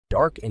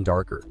Dark and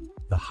Darker,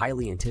 the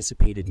highly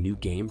anticipated new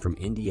game from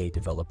indie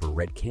developer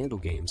Red Candle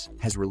Games,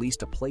 has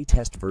released a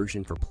playtest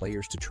version for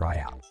players to try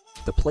out.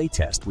 The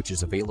playtest, which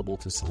is available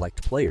to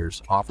select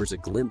players, offers a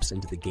glimpse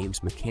into the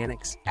game's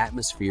mechanics,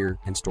 atmosphere,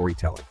 and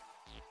storytelling.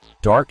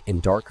 Dark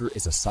and Darker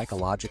is a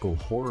psychological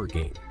horror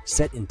game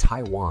set in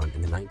Taiwan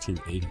in the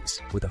 1980s,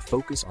 with a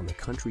focus on the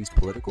country's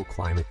political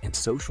climate and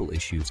social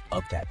issues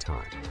of that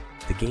time.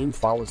 The game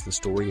follows the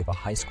story of a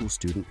high school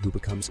student who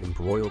becomes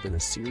embroiled in a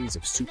series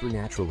of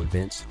supernatural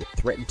events that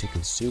threaten to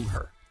consume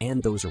her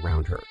and those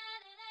around her.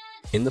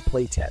 In the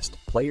playtest,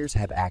 players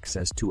have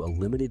access to a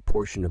limited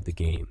portion of the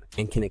game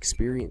and can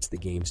experience the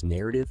game's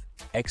narrative,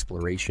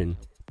 exploration,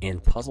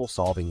 and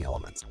puzzle-solving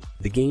elements.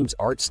 The game's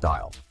art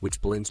style,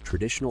 which blends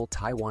traditional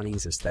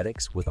Taiwanese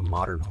aesthetics with a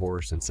modern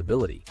horror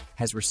sensibility,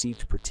 has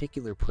received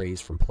particular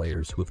praise from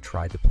players who have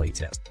tried the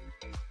playtest.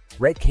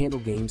 Red Candle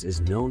Games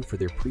is known for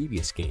their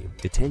previous game,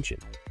 Detention,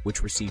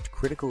 which received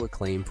critical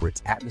acclaim for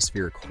its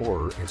atmospheric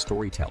horror and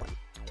storytelling.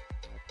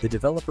 The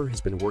developer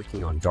has been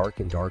working on Dark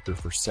and Darker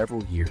for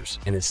several years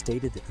and has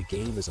stated that the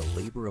game is a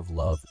labor of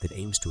love that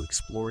aims to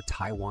explore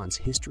Taiwan's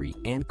history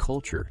and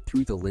culture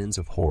through the lens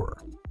of horror.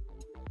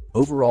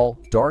 Overall,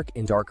 Dark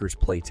and Darker's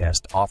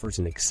playtest offers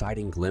an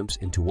exciting glimpse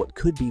into what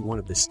could be one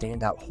of the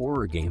standout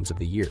horror games of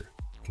the year.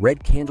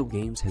 Red Candle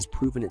Games has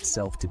proven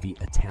itself to be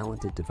a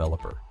talented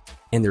developer,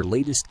 and their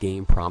latest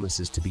game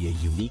promises to be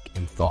a unique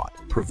and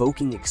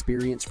thought-provoking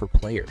experience for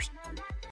players.